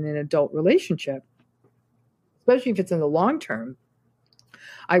gaslighted in an adult relationship, especially if it's in the long term,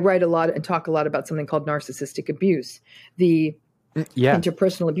 I write a lot and talk a lot about something called narcissistic abuse, the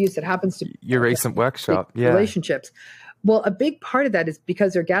interpersonal abuse that happens to your recent workshop, relationships. Well, a big part of that is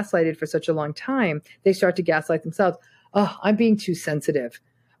because they're gaslighted for such a long time, they start to gaslight themselves. Oh, I'm being too sensitive.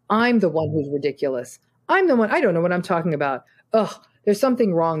 I'm the one who's ridiculous. I'm the one, I don't know what I'm talking about. Oh, there's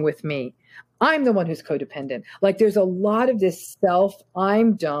something wrong with me. I'm the one who's codependent. Like there's a lot of this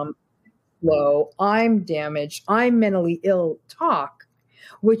I'm dumb, slow, I'm damaged, I'm mentally ill talk,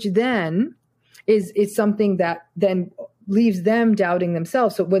 which then is something that then leaves them doubting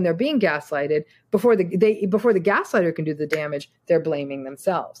themselves. So when they're being gaslighted, before the gaslighter can do the damage, they're blaming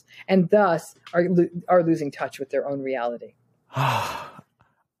themselves, and thus are losing touch with their own reality.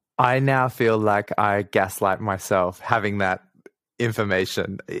 I now feel like I gaslight myself having that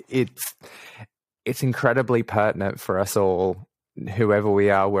information. It's incredibly pertinent for us all, whoever we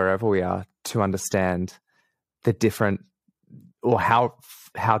are, wherever we are, to understand the different, or how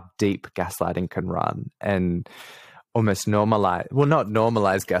deep gaslighting can run, and almost not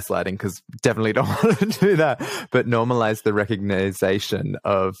normalize gaslighting, because definitely don't want to do that, but normalize the recognition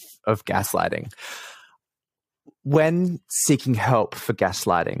of gaslighting. When seeking help for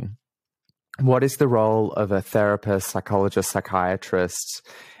gaslighting, what is the role of a therapist, psychologist, psychiatrist,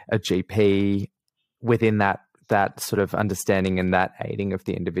 a GP within that sort of understanding and that aiding of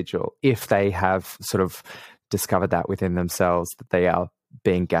the individual, if they have sort of discovered that within themselves, that they are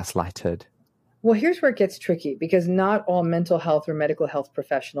being gaslighted? Well, here's where it gets tricky, because not all mental health or medical health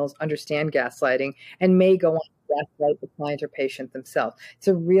professionals understand gaslighting and may go on to gaslight the client or patient themselves. It's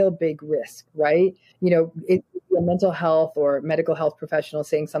a real big risk, right? It's a mental health or medical health professional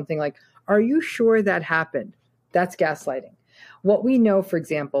saying something like, "Are you sure that happened?" That's gaslighting. What we know, for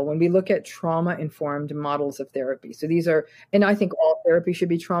example, when we look at trauma-informed models of therapy, so these are, and I think all therapy should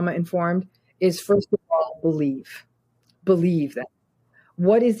be trauma-informed, is first of all, believe that.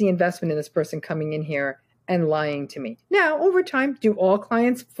 What is the investment in this person coming in here and lying to me? Now, over time, do all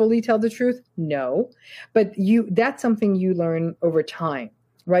clients fully tell the truth? No. But that's something you learn over time,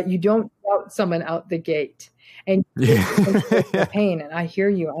 right? You don't doubt someone out the gate. And the pain, and I hear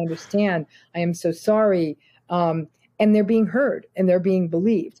you, I understand, I am so sorry. And they're being heard and they're being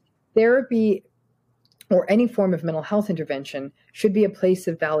believed. Therapy or any form of mental health intervention should be a place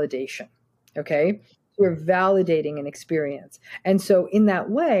of validation, okay? We're validating an experience. And so in that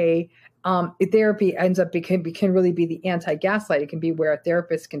way, therapy ends up can really be the anti-gaslight. It can be where a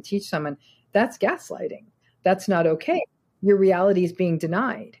therapist can teach someone, that's gaslighting. That's not okay. Your reality is being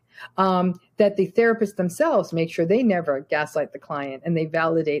denied. That the therapists themselves make sure they never gaslight the client and they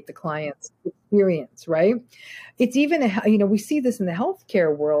validate the client's experience, right? It's even, we see this in the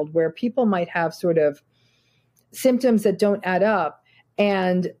healthcare world where people might have sort of symptoms that don't add up.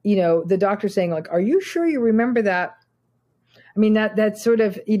 And, the doctor saying like, "Are you sure you remember that?" I mean, that's sort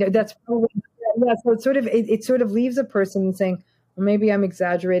of, that's probably, so it sort of leaves a person saying, well, maybe I'm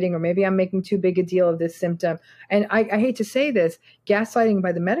exaggerating, or maybe I'm making too big a deal of this symptom. And I hate to say this, gaslighting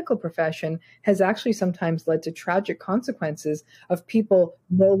by the medical profession has actually sometimes led to tragic consequences of people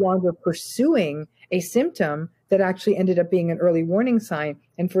no longer pursuing a symptom that actually ended up being an early warning sign.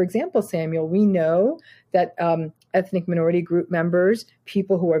 And for example, Samuel, we know that ethnic minority group members,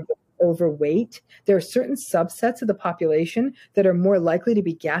 people who are overweight, there are certain subsets of the population that are more likely to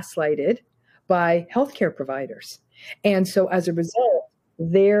be gaslighted by healthcare providers. And so as a result,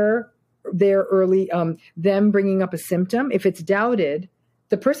 their early, them bringing up a symptom, if it's doubted,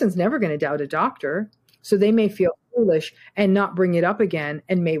 the person's never going to doubt a doctor. So they may feel foolish and not bring it up again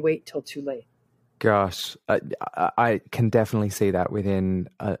and may wait till too late. Gosh, I can definitely see that within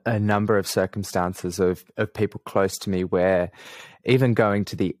a number of circumstances of people close to me, where even going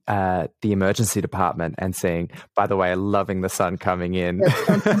to the emergency department and saying, by the way, loving the sun coming in.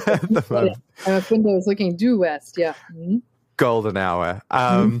 My window is looking due west. Yeah. Mm-hmm. Golden hour.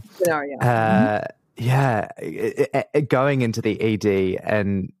 Golden hour, yeah. Going into the ED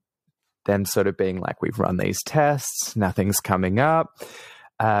and them sort of being like, we've run these tests, nothing's coming up.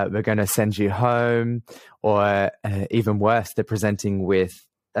 We're going to send you home, or even worse, they're presenting with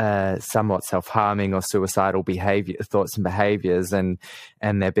somewhat self-harming or suicidal thoughts and behaviors, and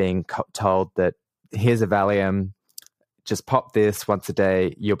they're being told that here's a Valium, just pop this once a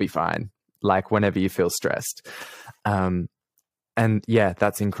day, you'll be fine, like whenever you feel stressed. And yeah,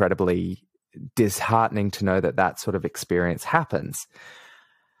 that's incredibly disheartening to know that sort of experience happens.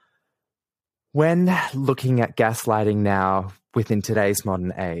 When looking at gaslighting now within today's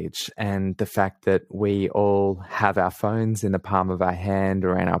modern age, and the fact that we all have our phones in the palm of our hand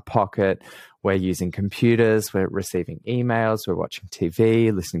or in our pocket, we're using computers, we're receiving emails, we're watching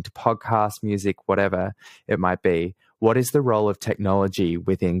TV, listening to podcasts, music, whatever it might be, what is the role of technology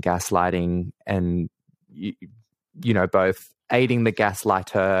within gaslighting and, both aiding the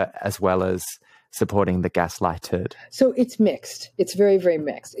gaslighter as well as supporting the gaslighted? So it's mixed. It's very, very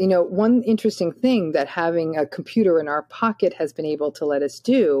mixed. One interesting thing that having a computer in our pocket has been able to let us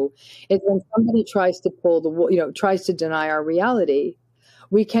do is when somebody tries to tries to deny our reality,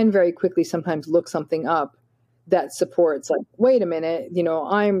 we can very quickly sometimes look something up that supports, like, wait a minute,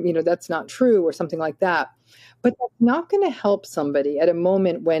 that's not true, or something like that. But that's not going to help somebody at a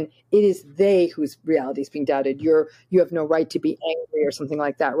moment when it is they whose reality is being doubted. You have no right to be angry or something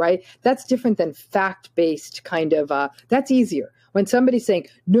like that, right? That's different than fact-based kind of, that's easier. When somebody's saying,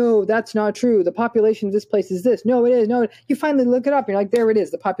 no, that's not true, the population of this place is this. No, it is. No, you finally look it up. You're like, there it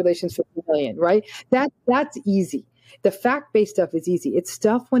is. The population's 50 million, right? That's easy. The fact-based stuff is easy. It's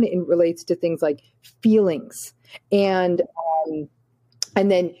stuff when it relates to things like feelings and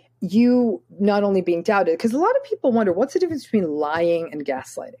then you not only being doubted, because a lot of people wonder, what's the difference between lying and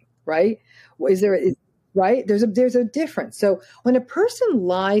gaslighting, right? Right? There's a difference. So when a person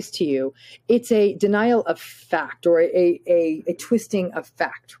lies to you, it's a denial of fact, or a twisting of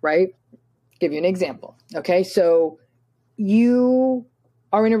fact, right? I'll give you an example. Okay. So you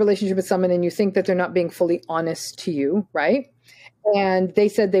are in a relationship with someone and you think that they're not being fully honest to you, right? And they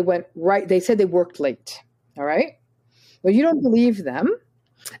said they worked late. All right. Well, you don't believe them.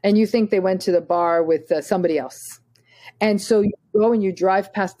 And you think they went to the bar with somebody else. And so you go and you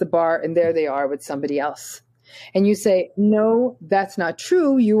drive past the bar and there they are with somebody else. And you say, no, that's not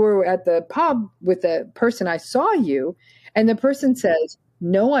true. You were at the pub with the person, I saw you. And the person says,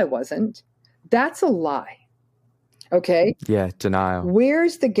 no, I wasn't. That's a lie. Okay. Yeah. Denial.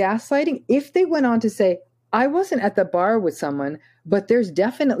 Where's the gaslighting? If they went on to say, I wasn't at the bar with someone, but there's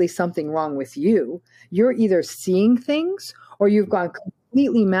definitely something wrong with you. You're either seeing things or you've gone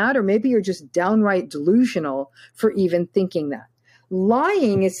completely mad, or maybe you're just downright delusional for even thinking that.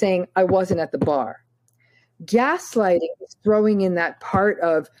 Lying is saying, I wasn't at the bar. Gaslighting is throwing in that part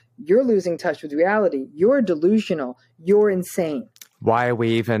of, you're losing touch with reality. You're delusional. You're insane. Why are we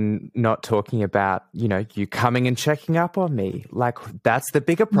even not talking about, you coming and checking up on me? Like, that's the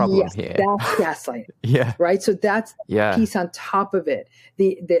bigger problem here. That's gaslighting. Yeah. Right? So that's the piece on top of it.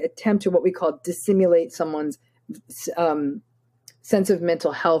 The attempt to what we call dissimulate someone's sense of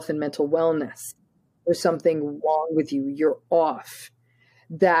mental health and mental wellness. There's something wrong with you. You're off.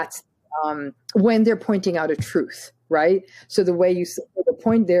 That's when they're pointing out a truth, right? So the way the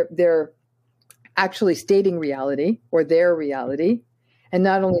point they're actually stating reality, or their reality. And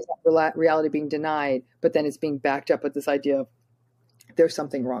not only is that reality being denied, but then it's being backed up with this idea of there's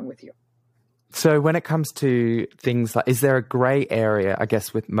something wrong with you. So when it comes to things like, is there a gray area? I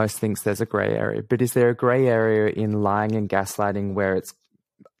guess with most things there's a gray area, but is there a gray area in lying and gaslighting where it's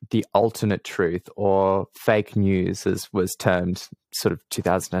the alternate truth, or fake news, as was termed sort of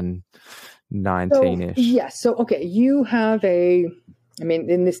 2019-ish? Yes. So, okay, you have in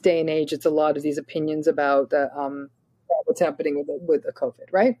this day and age, it's a lot of these opinions about what's happening with the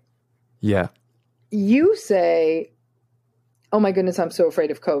COVID, right? Yeah. You say, oh my goodness, I'm so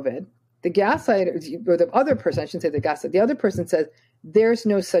afraid of COVID. The gaslighter, or the other person, I shouldn't say the gaslighter, the other person says, there's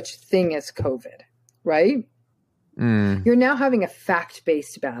no such thing as COVID, right? Mm. You're now having a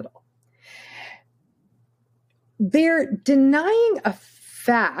fact-based battle. They're denying a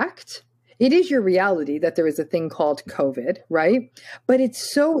fact. It is your reality that there is a thing called COVID, right? But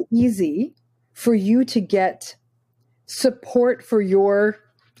it's so easy for you to get support for your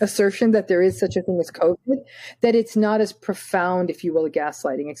assertion that there is such a thing as COVID, that it's not as profound, if you will, a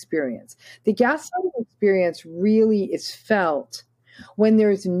gaslighting experience. The gaslighting experience really is felt when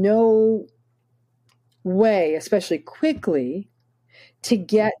there's no way, especially quickly, to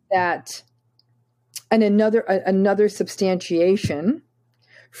get that and another substantiation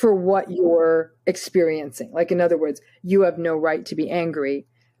for what you're experiencing. Like, in other words, you have no right to be angry.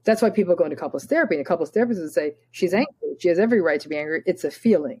 That's why people go into couples therapy, and a couples therapist would say, she's angry. She has every right to be angry. It's a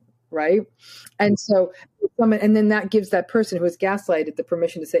feeling, right? And so, and then that gives that person who is gaslighted the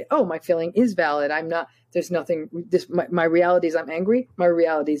permission to say, oh, my feeling is valid. I'm not, there's nothing, my reality is I'm angry. My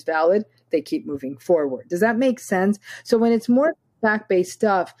reality is valid. They keep moving forward. Does that make sense? So when it's more fact-based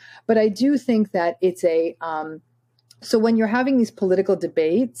stuff, but I do think that it's so when you're having these political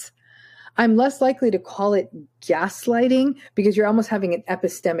debates, I'm less likely to call it gaslighting because you're almost having an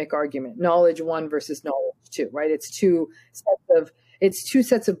epistemic argument, knowledge one versus knowledge two, right? It's two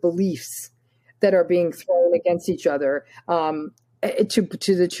sets of beliefs that are being thrown against each other. To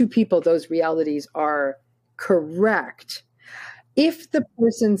the two people, those realities are correct. If the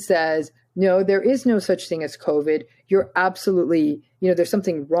person says, no, there is no such thing as COVID, you're absolutely, there's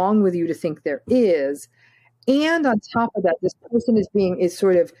something wrong with you to think there is. And on top of that, this person is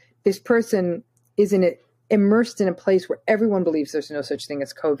immersed in a place where everyone believes there's no such thing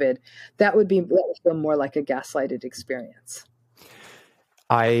as COVID. That would feel more like a gaslighted experience.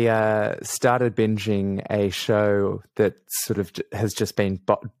 I started binging a show that sort of has just been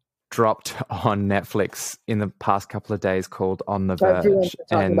dropped on Netflix in the past couple of days called On the Verge.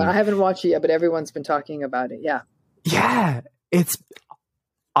 I haven't watched it yet, but everyone's been talking about it. Yeah. Yeah.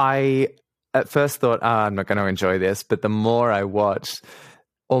 I at first thought, I'm not going to enjoy this, but the more I watched,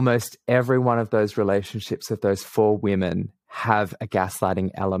 almost every one of those relationships of those four women have a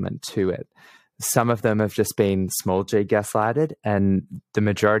gaslighting element to it. Some of them have just been small g gaslighted, and the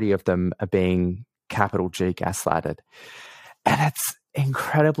majority of them are being capital G gaslighted. And it's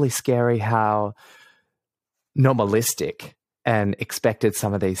incredibly scary how normalistic and expected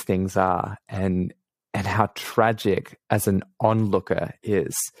some of these things are, and how tragic as an onlooker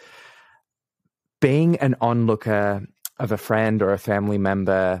is. Being an onlooker of a friend or a family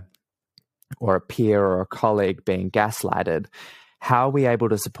member or a peer or a colleague being gaslighted, how are we able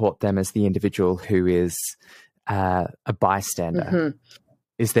to support them as the individual who is a bystander? Mm-hmm.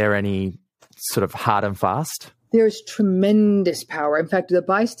 Is there any sort of hard and fast? There's tremendous power. In fact, the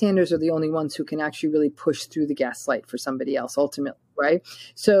bystanders are the only ones who can actually really push through the gaslight for somebody else ultimately, right?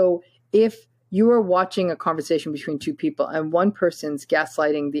 So if you are watching a conversation between two people and one person's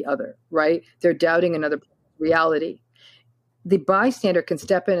gaslighting the other, right? They're doubting another person's reality. The bystander can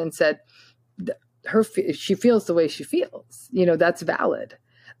step in and say, she feels the way she feels. That's valid.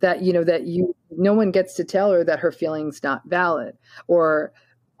 That, no one gets to tell her that her feeling's not valid. Or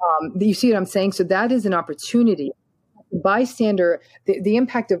you see what I'm saying? So that is an opportunity. Bystander, the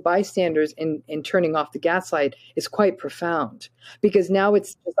impact of bystanders in turning off the gaslight is quite profound, because now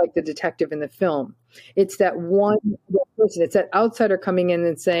it's just like the detective in the film. It's that one person, it's that outsider coming in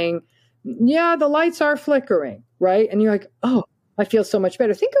and saying, yeah, the lights are flickering, right? And you're like, oh, I feel so much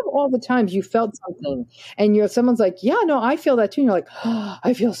better. Think of all the times you felt something and someone's like, yeah, no, I feel that too. And you're like, oh,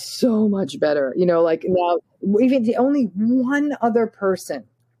 I feel so much better. Like now, even the only one other person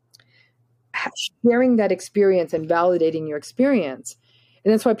sharing that experience and validating your experience.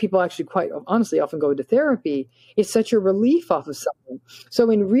 And that's why people actually quite honestly often go to therapy. It's such a relief off of something.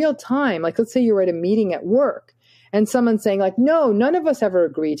 So in real time, like let's say you're at a meeting at work and someone's saying like, no, none of us ever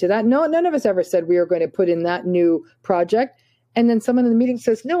agreed to that. No, none of us ever said we were going to put in that new project. And then someone in the meeting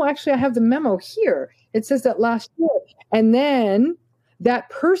says, no, actually I have the memo here. It says that last year. And then that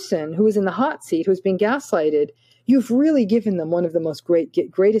person who is in the hot seat, who's being gaslighted, you've really given them one of the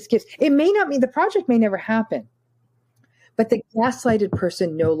greatest gifts. It may not mean the project may never happen, but the gaslighted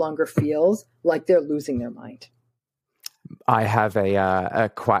person no longer feels like they're losing their mind. I have a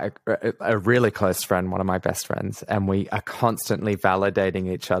really close friend, one of my best friends, and we are constantly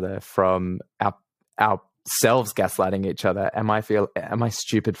validating each other from ourselves gaslighting each other. Am I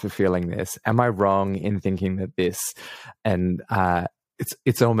stupid for feeling this? Am I wrong in thinking that this? And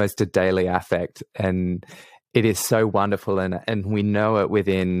it's almost a daily affect, and it is so wonderful, and we know it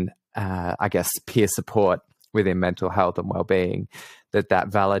within, I guess, peer support within mental health and well-being, that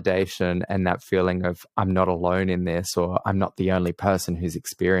validation and that feeling of I'm not alone in this, or I'm not the only person who's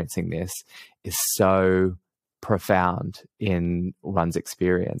experiencing this, is so profound in one's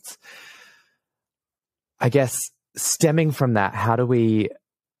experience. I guess stemming from that, how do we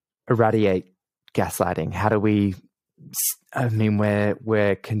irradiate gaslighting? How do we,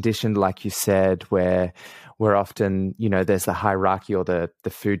 we're conditioned, like you said, where we're often, there's the hierarchy or the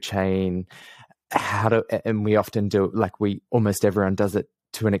food chain. And we often do it, like almost everyone does it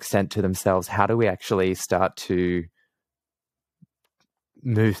to an extent to themselves. How do we actually start to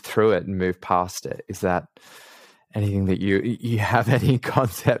move through it and move past it? Is that anything that you have any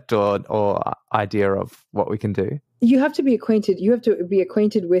concept or idea of what we can do? You have to be acquainted. You have to be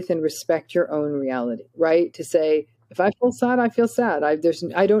acquainted with and respect your own reality, right? To say, if I feel sad, I feel sad. I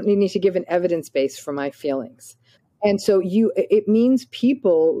don't need to give an evidence base for my feelings. And so it means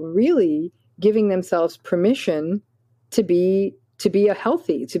people really giving themselves permission to be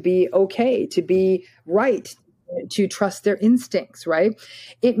healthy, to be okay, to be right, to trust their instincts, right?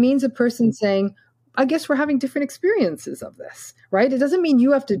 It means a person saying, I guess we're having different experiences of this, right? It doesn't mean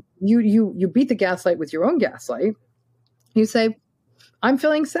you have to, you beat the gaslight with your own gaslight. You say, I'm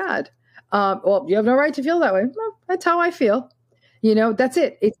feeling sad. Well, you have no right to feel that way. Well, that's how I feel. That's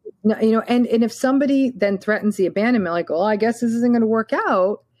it. It's, and if somebody then threatens the abandonment, like, oh, I guess this isn't going to work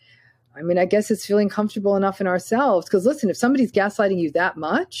out. I mean, I guess it's feeling comfortable enough in ourselves. Because listen, if somebody's gaslighting you that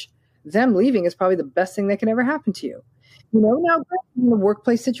much, them leaving is probably the best thing that can ever happen to you. Now in the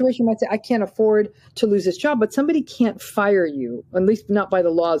workplace situation, you might say, I can't afford to lose this job, but somebody can't fire you, at least not by the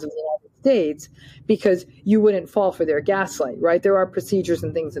laws of the United States, because you wouldn't fall for their gaslight, right? There are procedures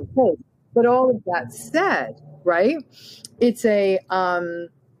and things in place. But all of that said, right, it's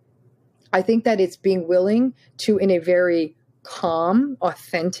I think that it's being willing to, in a very calm,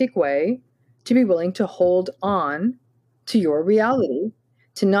 authentic way, to be willing to hold on to your reality,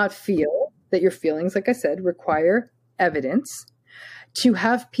 to not feel that your feelings, like I said, require evidence, to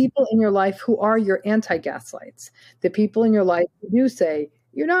have people in your life who are your anti-gaslights, the people in your life who do say,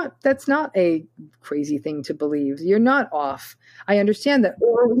 that's not a crazy thing to believe. You're not off. I understand that.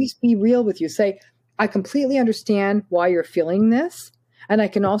 Or at least be real with you. Say, I completely understand why you're feeling this. And I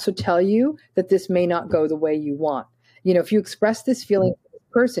can also tell you that this may not go the way you want. If you express this feeling to this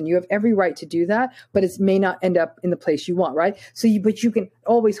person, you have every right to do that, but it may not end up in the place you want, right? But you can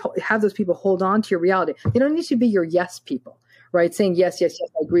always have those people hold on to your reality. They don't need to be your yes people, right? Saying yes, yes, yes,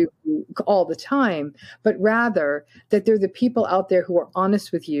 I agree with you all the time, but rather that they're the people out there who are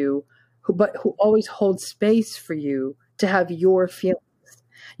honest with you, who always hold space for you to have your feelings.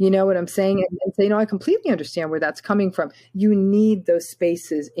 You know what I'm saying? And say, I completely understand where that's coming from. You need those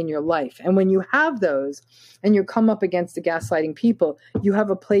spaces in your life. And when you have those and you come up against the gaslighting people, you have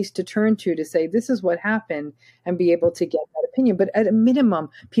a place to turn to say, this is what happened, and be able to get that opinion. But at a minimum,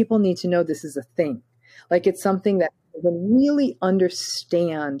 people need to know this is a thing. Like, it's something that they can really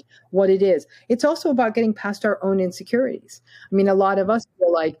understand what it is. It's also about getting past our own insecurities. I mean, a lot of us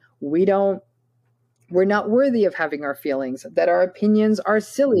feel like we're not worthy of having our feelings, that our opinions are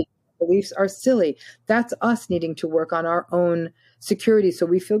silly, beliefs are silly. That's us needing to work on our own security so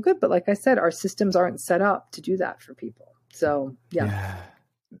we feel good. But like I said, our systems aren't set up to do that for people. So, yeah.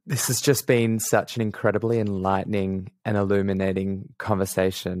 This has just been such an incredibly enlightening and illuminating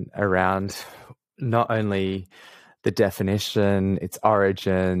conversation around not only the definition, its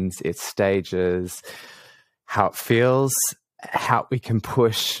origins, its stages, how it feels, how we can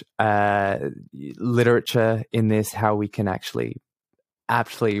push literature in this, how we can actually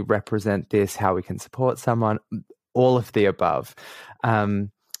aptly represent this, how we can support someone, all of the above.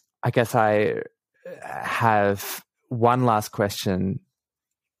 I guess I have one last question.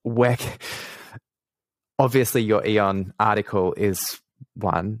 Obviously your Eon article is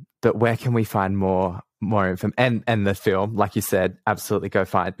one, but where can we find more info? And the film, like you said, absolutely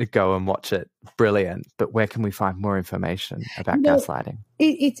go and watch it. Brilliant. But where can we find more information about gaslighting?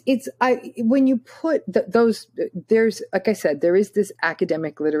 When you put those, there's, like I said, there is this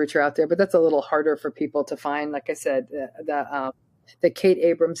academic literature out there, but that's a little harder for people to find. Like I said, the Kate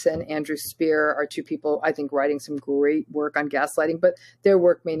Abramson, Andrew Spear are two people, I think, writing some great work on gaslighting, but their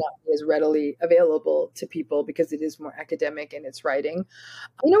work may not be as readily available to people because it is more academic in its writing.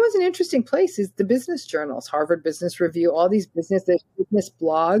 What's an interesting place is the business journals, Harvard Business Review, all these there's business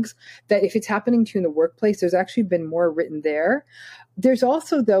blogs that if it's happening to you in the workplace, there's actually been more written there. There's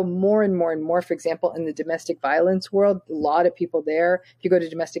also, though, more and more and more, for example, in the domestic violence world, a lot of people there. If you go to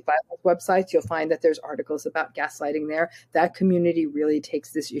domestic violence websites, you'll find that there's articles about gaslighting there. That community really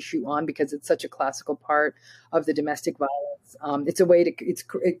takes this issue on because it's such a classical part of the domestic violence. It's a way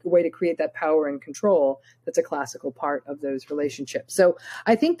to create that power and control. That's a classical part of those relationships. So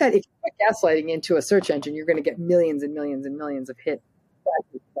I think that if you put gaslighting into a search engine, you're going to get millions and millions and millions of hits.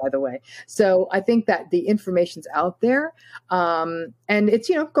 By the way. So I think that the information's out there. And it's,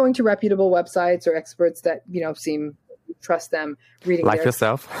 going to reputable websites or experts that, seem trust them reading. Like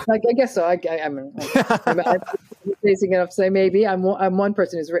yourself? Like, I guess so. I'm facing it up to say maybe I'm one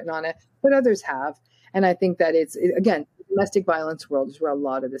person who's written on it, but others have. And I think that again, the domestic violence world is where a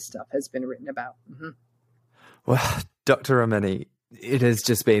lot of this stuff has been written about. Mm-hmm. Well, Dr. Ramani, it has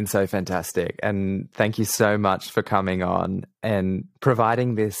just been so fantastic. And thank you so much for coming on and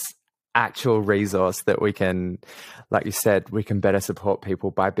providing this actual resource that we can, like you said, we can better support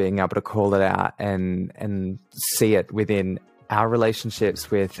people by being able to call it out and see it within our relationships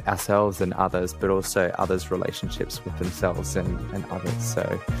with ourselves and others, but also others' relationships with themselves and others. So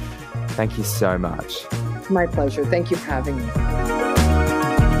thank you so much. My pleasure. Thank you for having me.